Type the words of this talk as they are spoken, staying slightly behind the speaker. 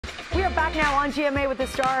We are back now on GMA with the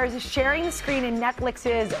stars, sharing the screen in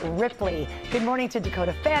Netflix's Ripley. Good morning to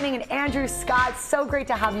Dakota Fanning and Andrew Scott. So great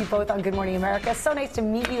to have you both on Good Morning America. So nice to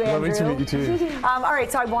meet you, Andrew. Lovely to meet you too. All right,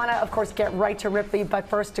 so I want to, of course, get right to Ripley, but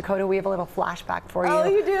first, Dakota, we have a little flashback for you. Oh,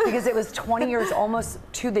 you do? Because it was 20 years almost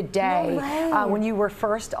to the day when you were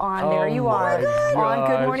first on. There you Oh are my on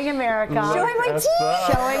Good gosh. Morning America. Showing my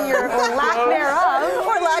teeth. Showing your lack thereof.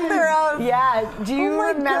 Or lack thereof. Yeah. Do you Oh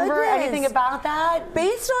my remember goodness. anything about that?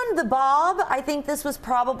 Based on the Bob, I think this was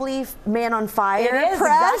probably Man on Fire. It is,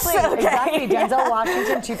 press. exactly. Okay. Exactly. Denzel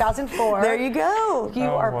Washington, 2004. There you go. You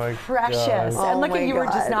Oh are my precious. God. And look Oh at you, were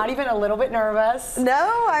just my not even a little bit nervous.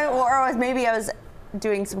 No, maybe I was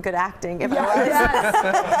doing some good acting. If I was. Yes.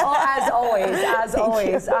 Oh, as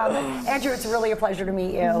always. Andrew, it's really a pleasure to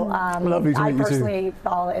meet you. Lovely to meet you too. I personally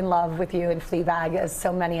fell in love with you in Fleabag, as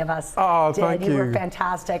so many of us Oh, did. thank You were you.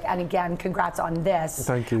 fantastic. And again, congrats on this.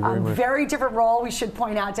 Thank you very much. Very different role, we should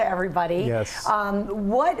point out to everybody. Yes.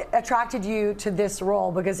 What attracted you to this role?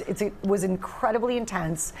 Because it was incredibly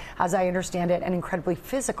intense, as I understand it, and incredibly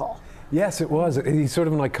physical. Yes, it was. He's sort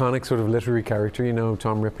of an iconic sort of literary character, you know,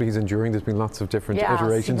 Tom Ripley. He's enduring. There's been lots of different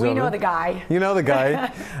iterations of him. We know the guy. You know the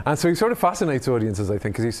guy. And so he sort of fascinates audiences, I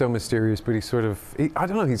think, because he's so mysterious, but he's sort of, I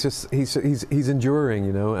don't know, he's enduring,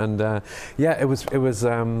 you know, and yeah, it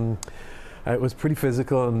was pretty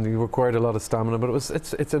physical and he required a lot of stamina, but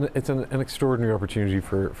it's an extraordinary opportunity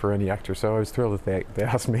for any actor. So I was thrilled that they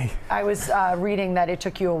asked me. I was reading that it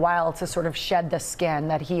took you a while to sort of shed the skin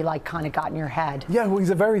that he like kind of got in your head. Yeah, well, he's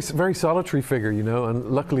a very solitary figure, you know, and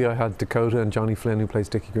luckily I had Dakota and Johnny Flynn, who plays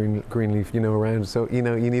Dickie Greenleaf, you know, around. So, you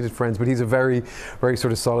know, you needed friends, but he's a very sort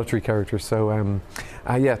of solitary character. So,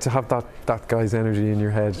 yeah, to have that guy's energy in your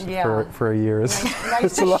head for a year is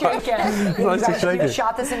nice to shake it. Nice to shake You it.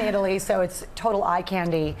 shot this in Italy, so it's total eye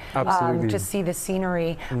candy. Absolutely. To see the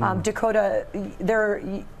scenery. Dakota,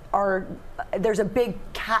 there's a big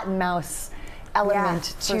cat and mouse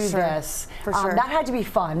element to this. For sure. That had to be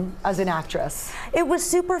fun as an actress. It was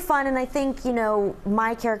super fun, and I think, you know,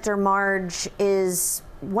 my character Marge is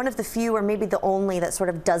one of the few, or maybe the only, that sort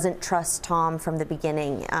of doesn't trust Tom from the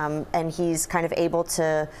beginning, and he's kind of able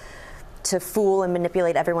to fool and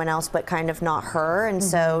manipulate everyone else, but kind of not her, and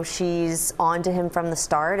so she's on to him from the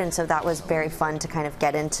start, and so that was very fun to kind of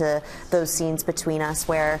get into those scenes between us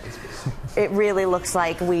where it really looks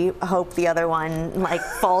like we hope the other one like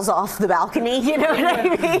falls off the balcony, you know what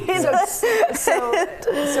I mean?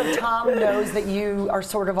 So Tom knows that you are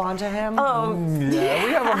sort of onto him?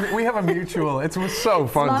 Yeah, we have a mutual. It was so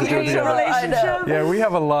fun to do Love-hate together. relationship. Yeah, we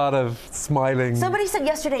have a lot of smiling. Somebody said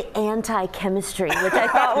yesterday anti-chemistry, which I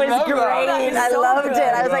thought was love great. that. I So loved good. it.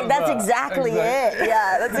 I was Love like, that's that. exactly it.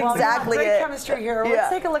 Yeah, that's Well, exactly we have great it. chemistry here. Yeah. Let's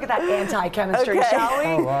take a look at that anti-chemistry, Okay. shall we?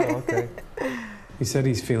 Oh, wow, okay. He said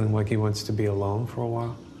he's feeling like he wants to be alone for a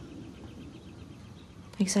while.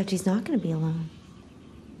 Except he's not going to be alone.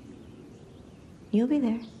 You'll be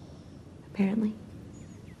there, apparently.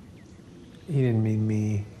 He didn't mean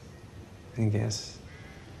me, I guess.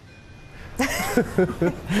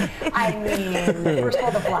 I mean, first of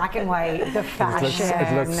all, the black and white, the fashion.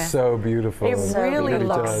 It looks so beautiful. It really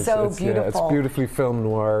looks does. so Yeah, it's beautiful. beautifully film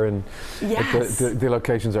noir, and Yes. the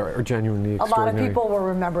locations are genuinely A lot of extraordinary. people will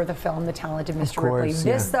remember the film The Talented Mr. course, Ripley.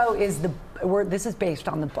 yeah. This, though, is this is based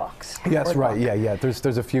on the books. Yes, or the right. book. Yeah.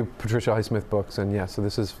 There's a few Patricia Highsmith books, and yeah. So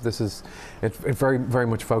this is it very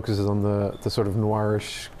much focuses on the sort of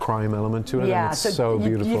noirish crime element to it. Yeah, and it's so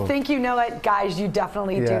beautiful. You think you know it, guys? You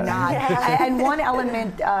definitely do Yeah. not. And one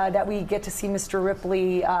element that we get to see Mr.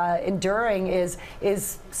 Ripley enduring is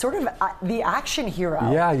sort of the action hero.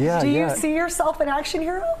 Yeah. Do you see yourself an action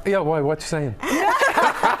hero? Yeah, why? What you saying? No.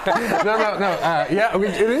 Yeah, I mean,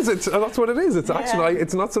 it is. That's what it is. It's action.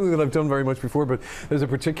 It's not something that I've done very much before, but there's a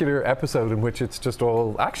particular episode in which it's just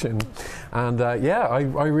all action, and yeah, I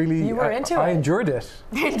really I enjoyed it.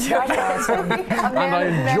 And I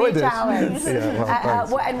enjoyed it. Talents. Yeah, well,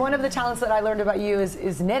 thanks. And one of the talents that I learned about you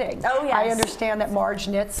is knitting. Oh, yes. I understand that Marge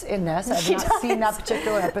knits in this. I've not seen that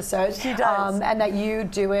particular episode. She does. And that you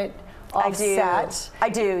do it offset. I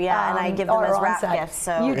do, yeah, and I give them or as on wrap set. gifts.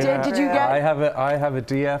 So You did? Did you get I have a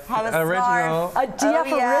DF Have a original. scarf. a DF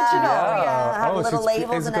original? Yeah, I have Oh, little it's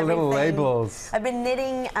labels it's and got everything. little labels. I've been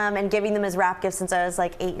knitting and giving them as wrap gifts since I was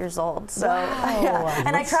like 8 years old. So, Wow. yeah. And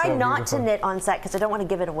I That's try so not beautiful. to knit on set because I don't want to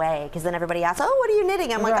give it away. Because then everybody asks, "Oh, what are you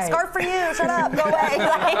knitting?" I'm like, Right. "A scarf for you. Shut up, go away."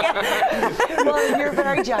 Well, you're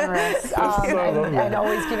very generous lovely. and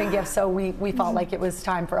always giving gifts. So we felt like it was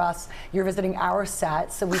time for us. You're visiting our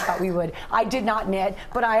set, so we thought we would. I did not knit,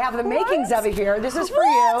 but I have the makings of it here. This is for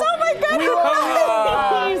you. Oh my goodness!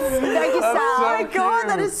 Thank you, Sal. my God,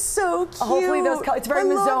 that is so cute. Hopefully those it's very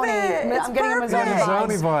Mazzoni. I'm getting a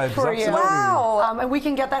Mazzoni vibes for you. absolutely. Wow. And we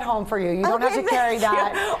can get that home for you. You don't have to carry thank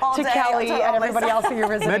that you. All to day, Kelly I'll do it and all everybody else that you're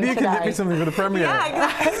visiting Maybe you today. can get me something for the premiere. Yeah,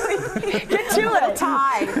 exactly. Get to it.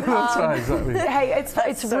 Tie. That's right, exactly. Hey,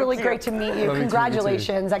 it's so really cute. great to meet you. Lovely to meet you too.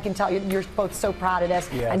 Congratulations. I can tell you're both so proud of this,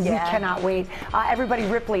 and we cannot wait. Everybody,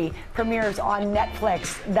 Ripley premieres on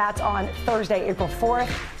Netflix. That's on Thursday, April 4th.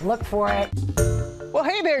 Look for it. Well,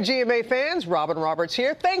 hey there, GMA fans. Robin Roberts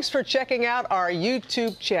here. Thanks for checking out our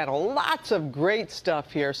YouTube channel. Lots of great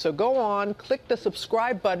stuff here. So go on, click the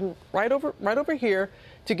subscribe button right over here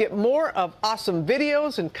to get more of awesome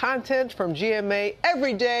videos and content from GMA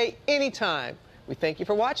every day, anytime. We thank you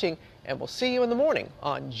for watching, and we'll see you in the morning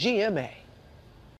on GMA.